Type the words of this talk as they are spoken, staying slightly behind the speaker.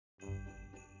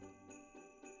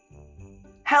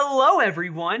Hello,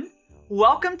 everyone.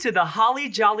 Welcome to the Holly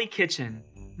Jolly Kitchen.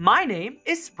 My name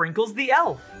is Sprinkles the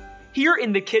Elf. Here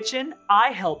in the kitchen,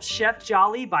 I help Chef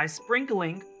Jolly by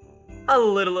sprinkling a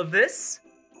little of this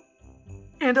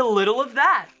and a little of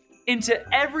that into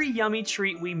every yummy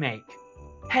treat we make.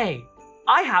 Hey,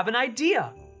 I have an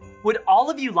idea. Would all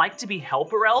of you like to be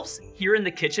helper elves here in the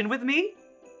kitchen with me?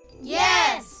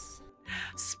 Yes!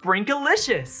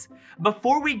 Sprinkalicious!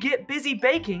 Before we get busy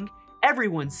baking,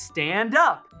 everyone stand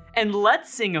up and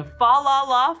let's sing a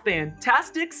fa-la-la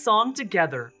fantastic song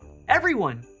together.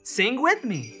 Everyone, sing with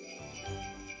me.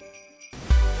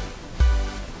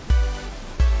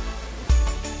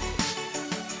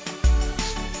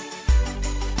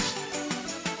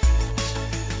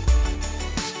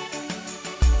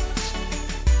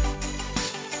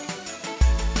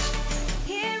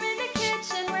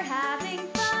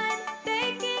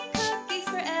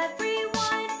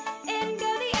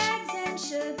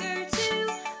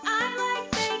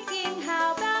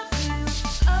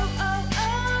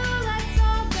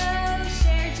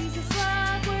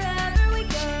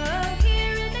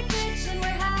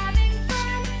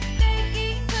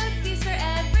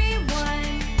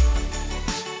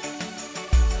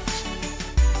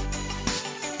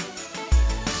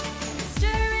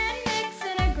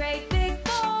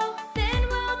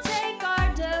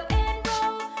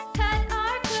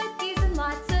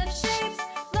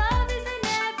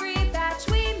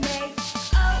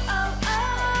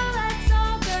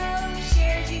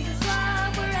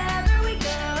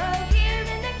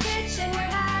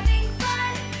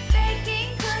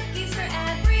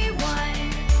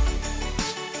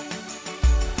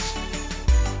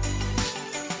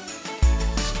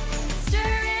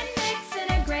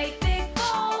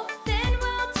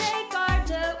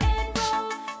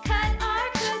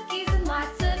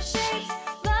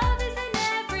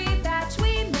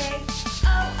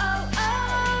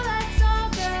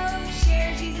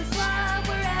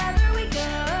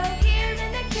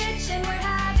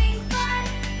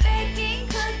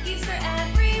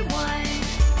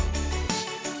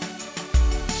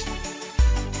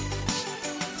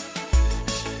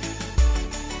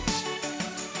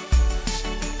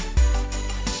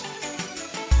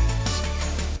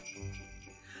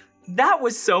 That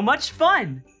was so much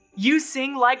fun! You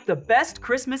sing like the best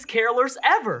Christmas carolers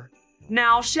ever!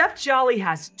 Now, Chef Jolly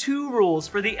has 2 rules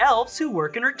for the elves who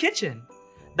work in her kitchen.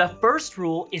 The first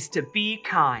rule is to be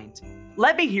kind.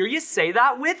 Let me hear you say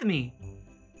that with me.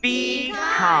 Be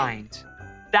kind.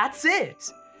 That's it.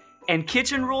 And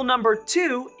kitchen rule number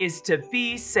 2 is to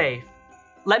be safe.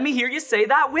 Let me hear you say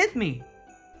that with me.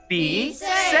 Be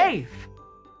safe.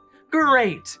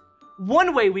 Great.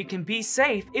 One way we can be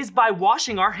safe is by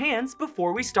washing our hands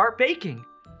before we start baking.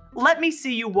 Let me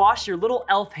see you wash your little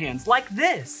elf hands like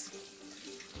this.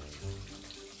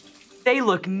 They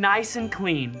look nice and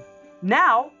clean.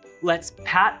 Now, let's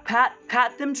pat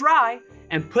them dry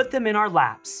and put them in our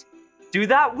laps. Do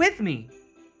that with me.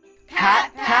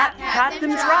 Pat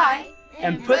them dry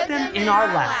and put them in our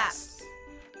laps.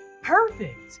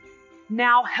 Perfect.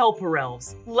 Now, helper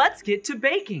elves, let's get to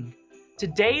baking.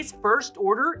 Today's first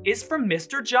order is from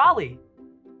Mr. Jolly.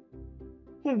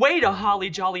 Wait a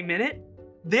holly jolly minute.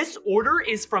 This order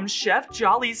is from Chef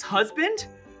Jolly's husband?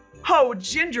 Oh,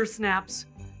 ginger snaps.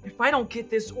 If I don't get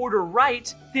this order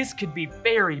right, this could be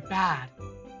very bad.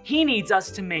 He needs us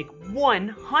to make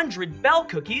 100 bell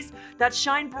cookies that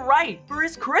shine bright for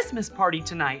his Christmas party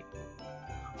tonight.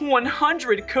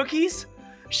 100 cookies?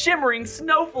 Shimmering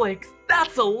snowflakes,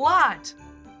 that's a lot.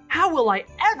 How will I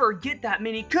ever get that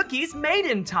many cookies made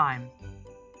in time?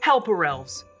 Helper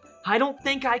elves, I don't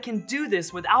think I can do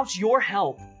this without your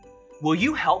help. Will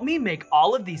you help me make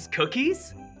all of these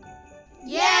cookies?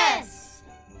 Yes!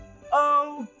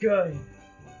 Oh, good.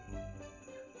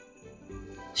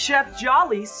 Chef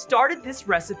Jolly started this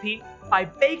recipe by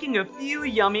baking a few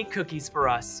yummy cookies for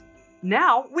us.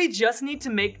 Now we just need to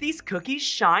make these cookies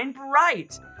shine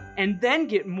bright and then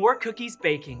get more cookies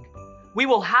baking. We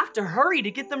will have to hurry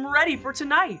to get them ready for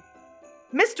tonight.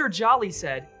 Mr. Jolly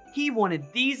said he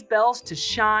wanted these bells to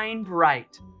shine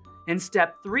bright. And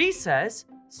step 3 says,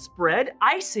 spread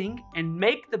icing and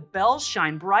make the bells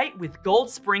shine bright with gold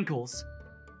sprinkles.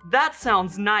 That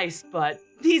sounds nice, but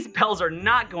these bells are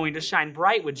not going to shine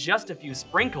bright with just a few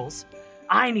sprinkles.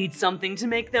 I need something to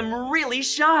make them really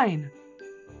shine.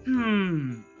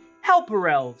 Helper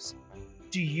elves,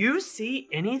 do you see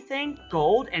anything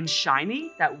gold and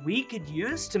shiny that we could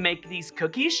use to make these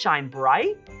cookies shine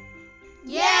bright?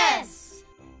 Yes!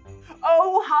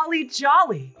 Oh, holly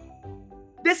jolly!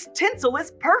 This tinsel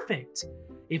is perfect.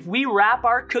 If we wrap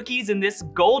our cookies in this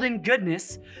golden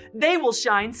goodness, they will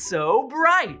shine so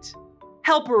bright.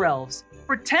 Helper elves,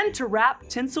 pretend to wrap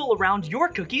tinsel around your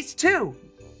cookies too.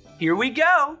 Here we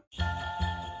go.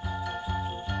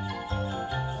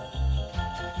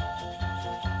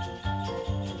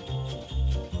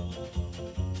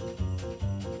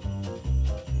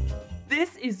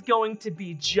 This is going to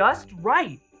be just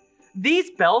right.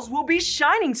 These bells will be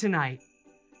shining tonight.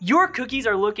 Your cookies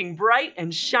are looking bright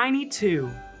and shiny too.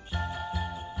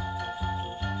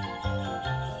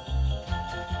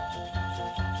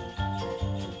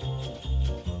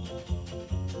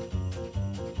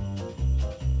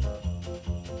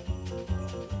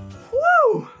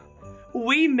 Woo!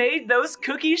 We made those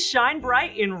cookies shine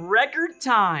bright in record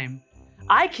time.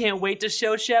 I can't wait to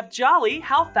show Chef Jolly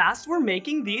how fast we're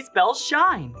making these bells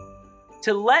shine.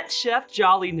 To let Chef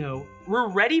Jolly know we're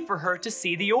ready for her to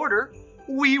see the order,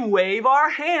 we wave our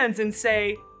hands and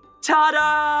say,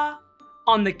 ta-da!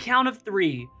 On the count of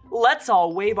 3, let's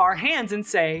all wave our hands and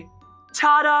say,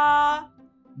 ta-da!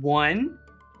 1,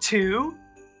 2,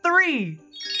 3.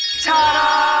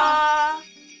 Ta-da!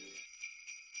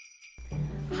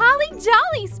 Holly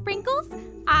jolly, Sprinkles!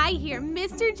 I hear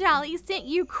Mr. Jolly sent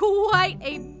you quite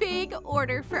a big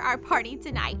order for our party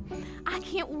tonight. I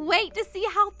can't wait to see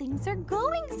how things are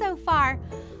going so far.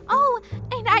 Oh,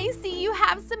 and I see you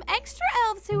have some extra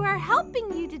elves who are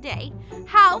helping you today.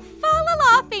 How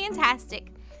fa-la-la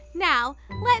fantastic. Now,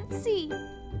 let's see.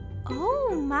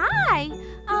 Oh my,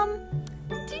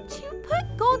 did you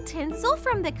put gold tinsel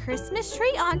from the Christmas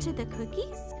tree onto the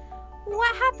cookies?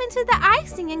 What happened to the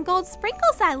icing and gold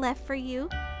sprinkles I left for you?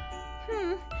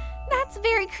 That's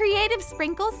very creative,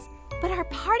 Sprinkles, but our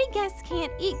party guests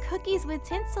can't eat cookies with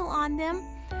tinsel on them.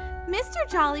 Mr.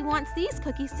 Jolly wants these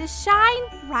cookies to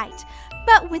shine bright,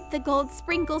 but with the gold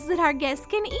sprinkles that our guests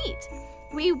can eat.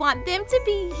 We want them to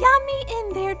be yummy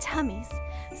in their tummies.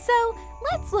 So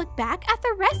let's look back at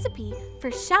the recipe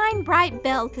for Shine Bright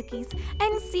Bell cookies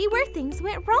and see where things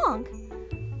went wrong.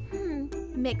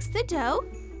 Mix the dough.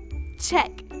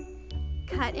 Check.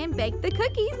 Cut and bake the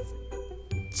cookies.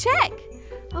 Check.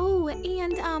 Oh,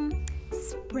 and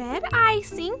spread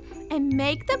icing and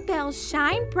make the bells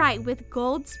shine bright with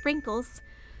gold sprinkles.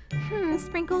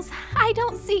 Sprinkles, I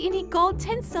don't see any gold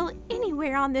tinsel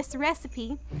anywhere on this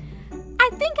recipe. I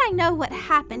think I know what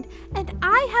happened, and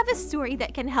I have a story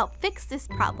that can help fix this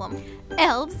problem.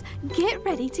 Elves, get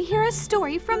ready to hear a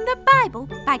story from the Bible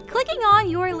by clicking on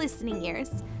your listening ears.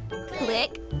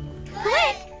 Click,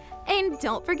 click, and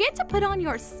don't forget to put on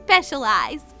your special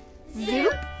eyes.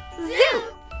 Zoop,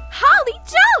 zoop. Holly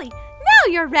jolly!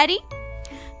 Now you're ready.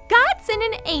 God sent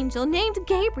an angel named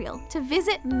Gabriel to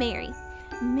visit Mary.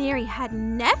 Mary had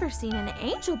never seen an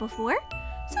angel before,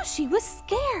 so she was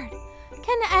scared.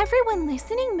 Can everyone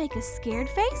listening make a scared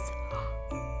face?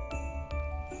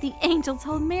 The angel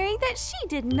told Mary that she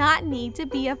did not need to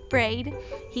be afraid.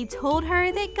 He told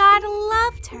her that God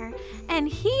loved her and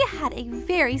he had a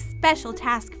very special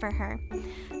task for her.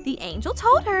 The angel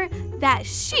told her that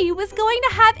she was going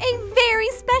to have a very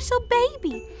special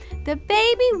baby. The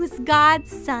baby was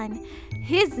God's son.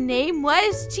 His name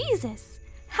was Jesus.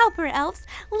 Helper elves,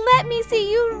 let me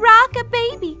see you rock a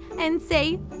baby and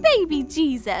say, Baby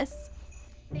Jesus.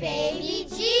 Baby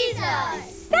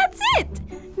Jesus. That's it.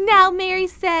 Now Mary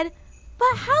said,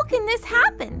 but how can this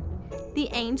happen? The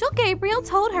angel Gabriel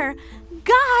told her,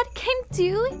 God can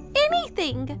do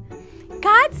anything.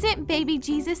 God sent baby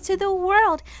Jesus to the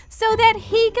world so that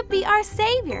he could be our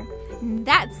Savior.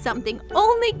 That's something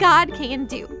only God can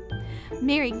do.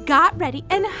 Mary got ready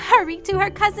and hurried to her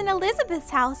cousin Elizabeth's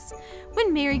house.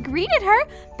 When Mary greeted her,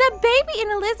 the baby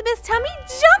in Elizabeth's tummy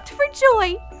jumped for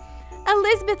joy.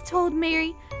 Elizabeth told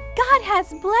Mary, God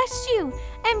has blessed you,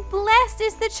 and blessed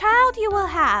is the child you will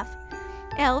have.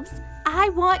 Elves, I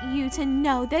want you to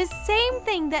know the same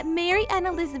thing that Mary and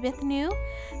Elizabeth knew,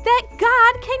 that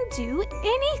God can do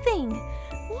anything.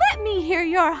 Let me hear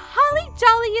your holly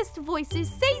jolliest voices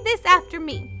say this after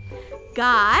me.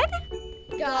 God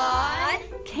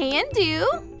can do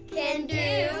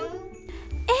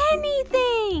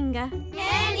anything.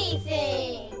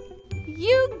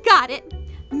 You got it.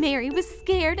 Mary was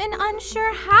scared and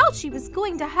unsure how she was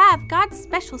going to have God's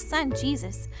special son,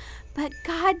 Jesus. But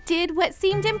God did what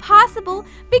seemed impossible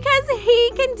because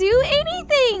he can do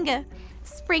anything.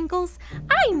 Sprinkles,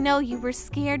 I know you were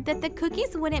scared that the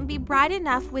cookies wouldn't be bright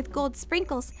enough with gold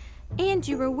sprinkles, and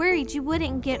you were worried you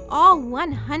wouldn't get all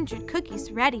 100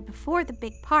 cookies ready before the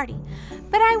big party.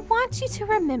 But I want you to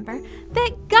remember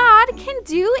that God can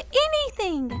do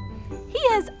anything. He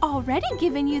has already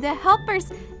given you the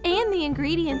helpers and the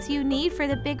ingredients you need for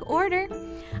the big order.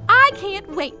 I can't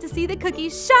wait to see the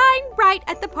cookies shine bright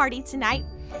at the party tonight.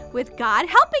 With God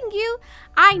helping you,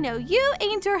 I know you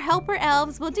and your helper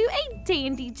elves will do a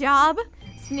dandy job.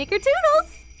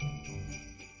 Snickertoodles!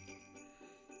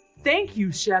 Thank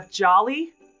you, Chef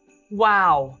Jolly.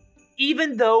 Wow,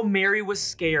 even though Mary was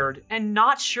scared and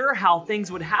not sure how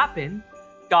things would happen,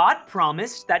 God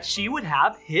promised that she would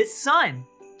have his son,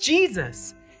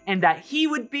 Jesus, and that he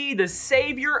would be the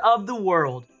Savior of the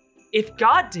world. If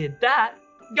God did that,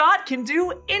 God can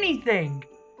do anything.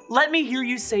 Let me hear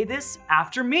you say this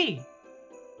after me.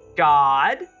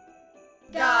 God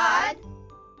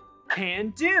can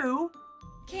do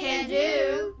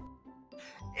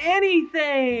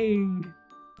anything.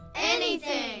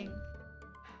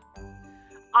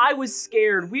 I was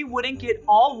scared we wouldn't get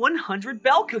all 100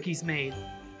 Bell cookies made.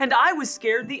 And I was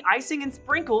scared the icing and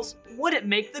sprinkles wouldn't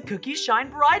make the cookies shine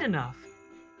bright enough.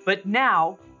 But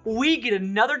now, we get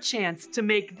another chance to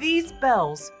make these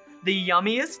bells the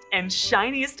yummiest and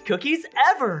shiniest cookies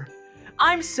ever.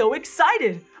 I'm so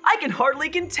excited, I can hardly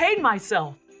contain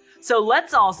myself. So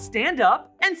let's all stand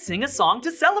up and sing a song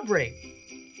to celebrate.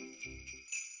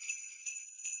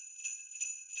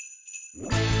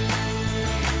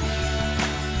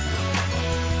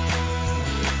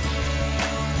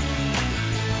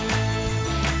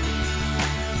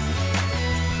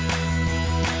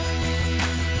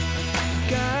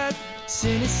 God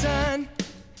sent his son,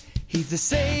 he's the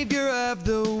Savior of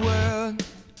the world.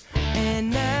 And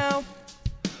now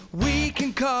we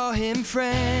can call him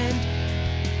friend.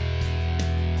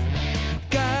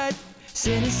 God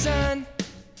sent his son,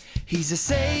 he's the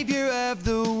Savior of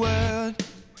the world.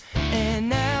 And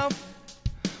now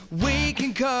we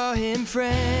can call him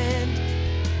friend.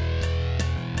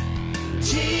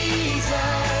 Jesus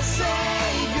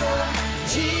Savior,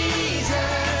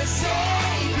 Jesus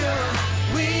Savior,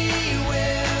 we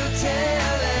will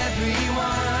tell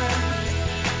everyone.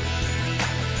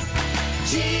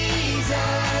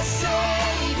 Jesus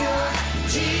Savior,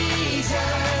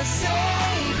 Jesus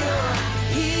Savior,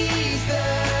 he's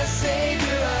the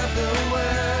Savior of the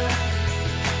world,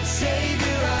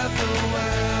 Savior of the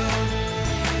world.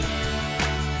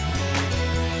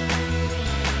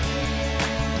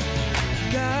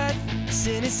 God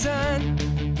sent his son,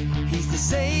 he's the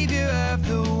Savior of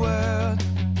the world.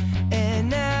 And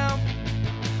now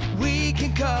we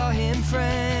can call him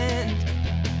friend.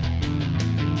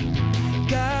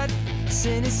 God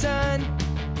sent his son,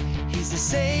 he's the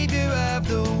Savior of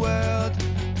the world.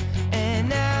 And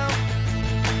now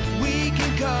we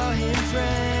can call him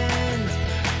friend.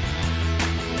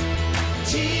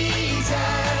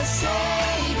 Jesus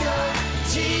Savior,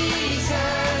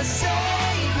 Jesus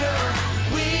Savior,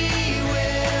 we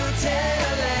will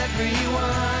tell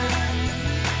everyone.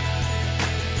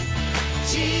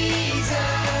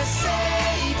 Jesus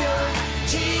Savior,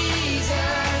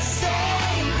 Jesus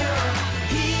Savior,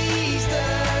 he's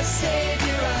the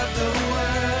Savior of the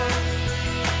world,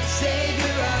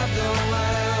 Savior of the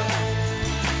world,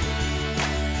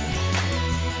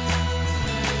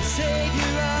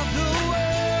 Savior of the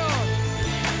world.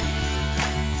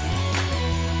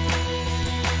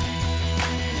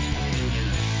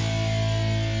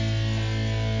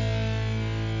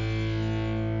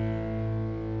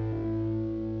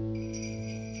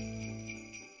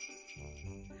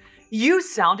 You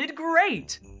sounded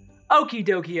great! Okie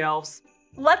dokie, elves.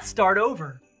 Let's start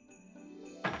over.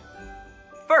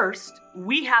 First,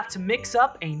 we have to mix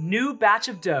up a new batch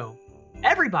of dough.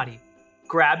 Everybody,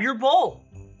 grab your bowl.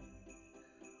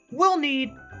 We'll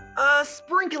need a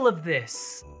sprinkle of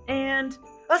this and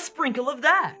a sprinkle of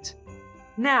that.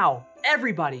 Now,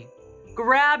 everybody,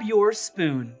 grab your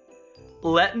spoon.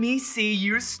 Let me see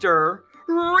you stir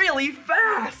really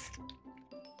fast.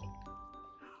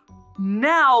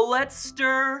 Now let's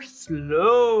stir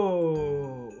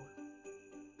slow.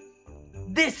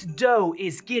 This dough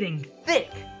is getting thick,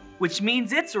 which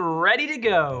means it's ready to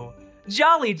go.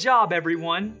 Jolly job,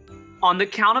 everyone. On the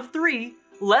count of 3,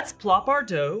 let's plop our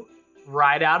dough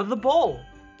right out of the bowl.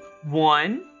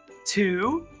 1,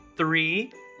 2,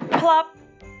 3, plop.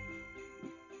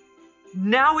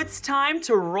 Now it's time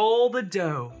to roll the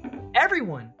dough.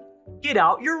 Everyone, get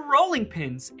out your rolling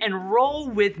pins and roll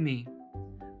with me.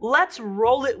 Let's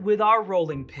roll it with our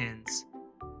rolling pins.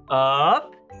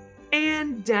 Up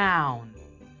and down.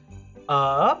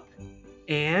 Up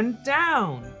and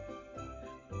down.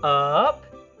 Up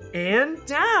and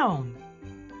down.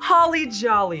 Holly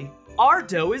jolly, our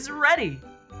dough is ready.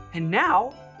 And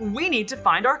now we need to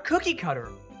find our cookie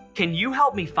cutter. Can you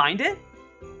help me find it?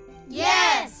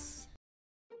 Yes!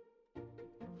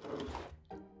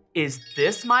 Is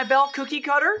this my Bell cookie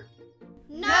cutter?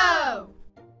 No!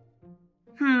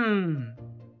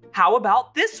 How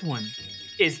about this one?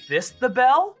 Is this the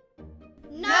Bell?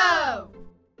 No.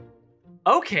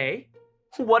 Okay,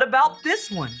 what about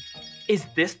this one? Is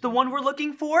this the one we're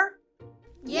looking for?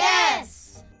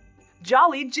 Yes.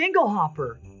 Jolly Jingle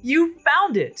Hopper, you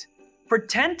found it!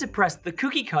 Pretend to press the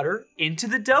cookie cutter into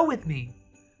the dough with me.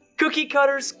 Cookie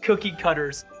cutters,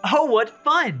 oh what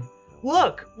fun!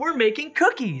 Look, we're making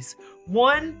cookies,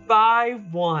 one by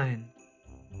one.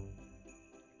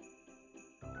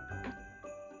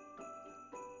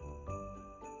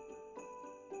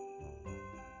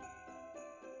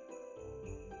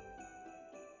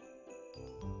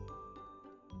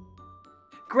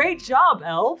 Great job,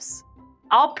 elves!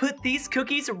 I'll put these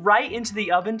cookies right into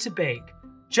the oven to bake,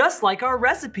 just like our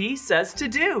recipe says to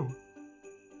do.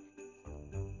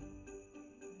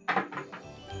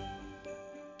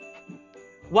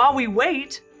 While we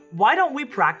wait, why don't we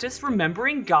practice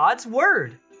remembering God's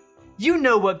Word? You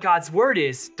know what God's Word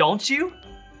is, don't you?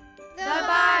 The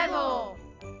Bible.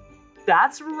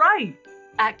 That's right!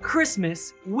 At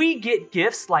Christmas, we get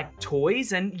gifts like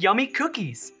toys and yummy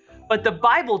cookies. But the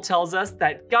Bible tells us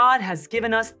that God has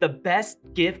given us the best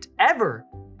gift ever.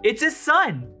 It's His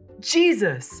Son,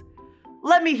 Jesus.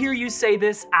 Let me hear you say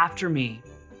this after me.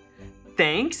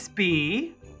 Thanks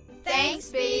be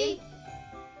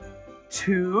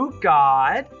to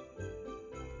God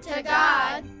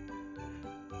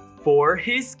for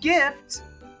His gift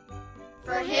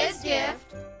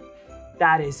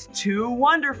that is too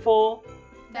wonderful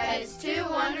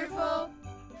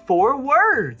for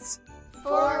words.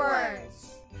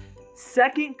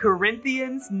 2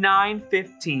 Corinthians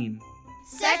 9:15.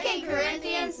 2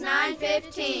 Corinthians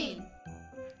 9:15.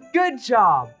 Good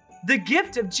job! The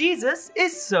gift of Jesus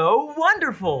is so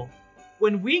wonderful.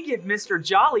 When we give Mr.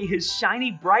 Jolly his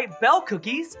shiny bright bell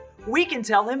cookies, we can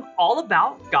tell him all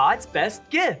about God's best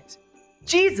gift,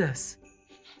 Jesus.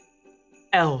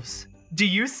 Elves, do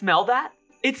you smell that?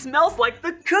 It smells like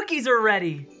the cookies are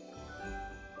ready.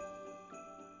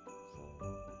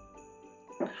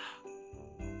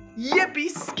 Yippee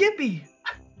skippy!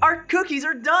 Our cookies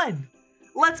are done.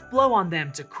 Let's blow on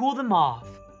them to cool them off.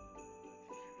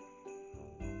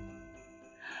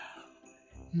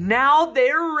 Now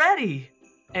they're ready.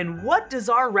 And what does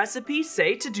our recipe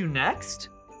say to do next?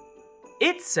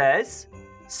 It says,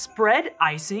 spread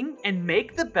icing and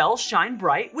make the bell shine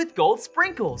bright with gold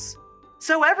sprinkles.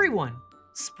 So everyone,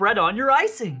 spread on your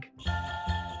icing.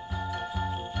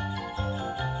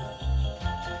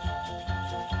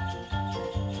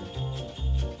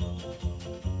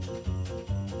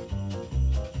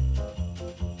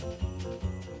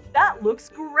 That looks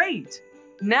great.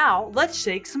 Now let's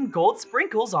shake some gold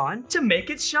sprinkles on to make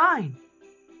it shine.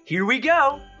 Here we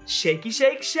go. Shakey,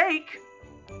 shake, shake.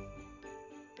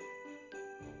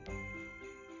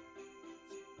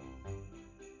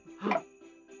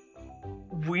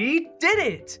 We did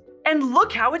it! And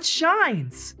look how it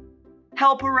shines.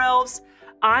 Helper elves,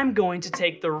 I'm going to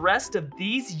take the rest of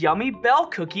these yummy bell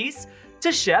cookies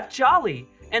to Chef Jolly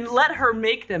and let her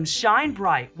make them shine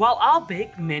bright while I'll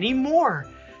bake many more.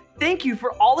 Thank you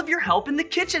for all of your help in the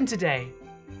kitchen today.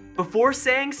 Before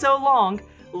saying so long,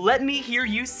 let me hear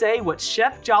you say what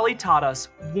Chef Jolly taught us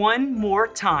one more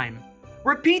time.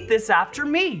 Repeat this after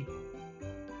me.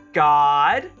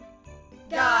 God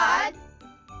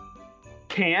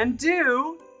can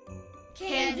do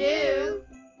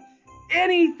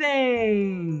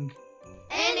anything.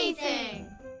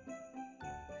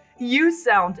 You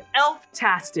sound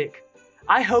elf-tastic.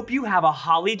 I hope you have a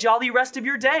holly jolly rest of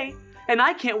your day, and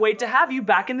I can't wait to have you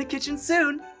back in the kitchen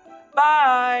soon.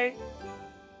 Bye.